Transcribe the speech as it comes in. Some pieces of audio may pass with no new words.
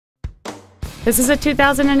This is a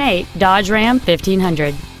 2008 Dodge Ram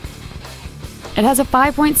 1500. It has a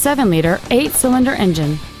 5.7-liter 8-cylinder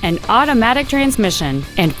engine, an automatic transmission,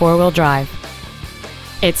 and 4-wheel drive.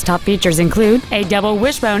 Its top features include a double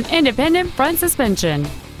wishbone independent front suspension,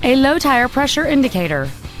 a low tire pressure indicator,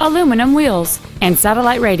 aluminum wheels, and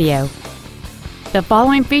satellite radio. The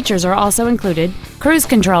following features are also included: cruise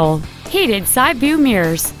control, heated side view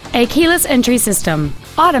mirrors, a keyless entry system,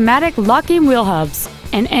 automatic locking wheel hubs,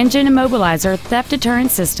 an engine immobilizer theft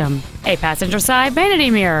deterrent system, a passenger side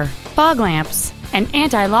vanity mirror, fog lamps, an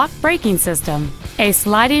anti-lock braking system, a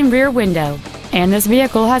sliding rear window, and this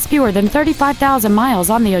vehicle has fewer than 35,000 miles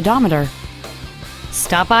on the odometer.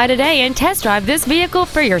 Stop by today and test drive this vehicle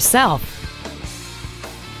for yourself.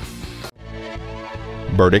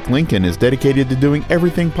 Burdick Lincoln is dedicated to doing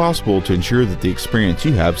everything possible to ensure that the experience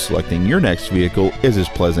you have selecting your next vehicle is as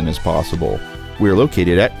pleasant as possible. We are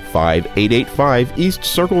located at 5885 East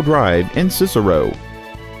Circle Drive in Cicero.